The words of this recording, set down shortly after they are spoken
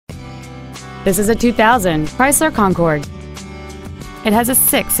This is a 2000 Chrysler Concorde. It has a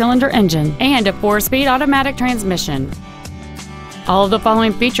 6-cylinder engine and a 4-speed automatic transmission. All of the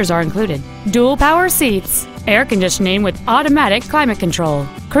following features are included: dual power seats, air conditioning with automatic climate control,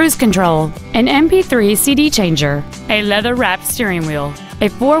 cruise control, an MP3 CD changer, a leather-wrapped steering wheel, a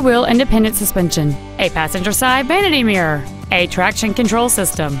 4-wheel independent suspension, a passenger side vanity mirror, a traction control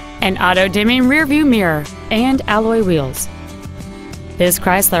system, an auto-dimming rear-view mirror, and alloy wheels. This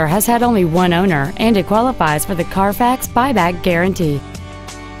Chrysler has had only one owner and it qualifies for the Carfax buyback guarantee.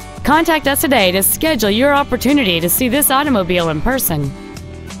 Contact us today to schedule your opportunity to see this automobile in person.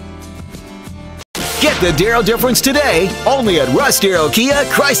 Get the Darrow difference today, only at Russ Darrow Kia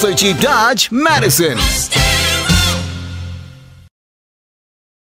Chrysler Jeep Dodge, Madison.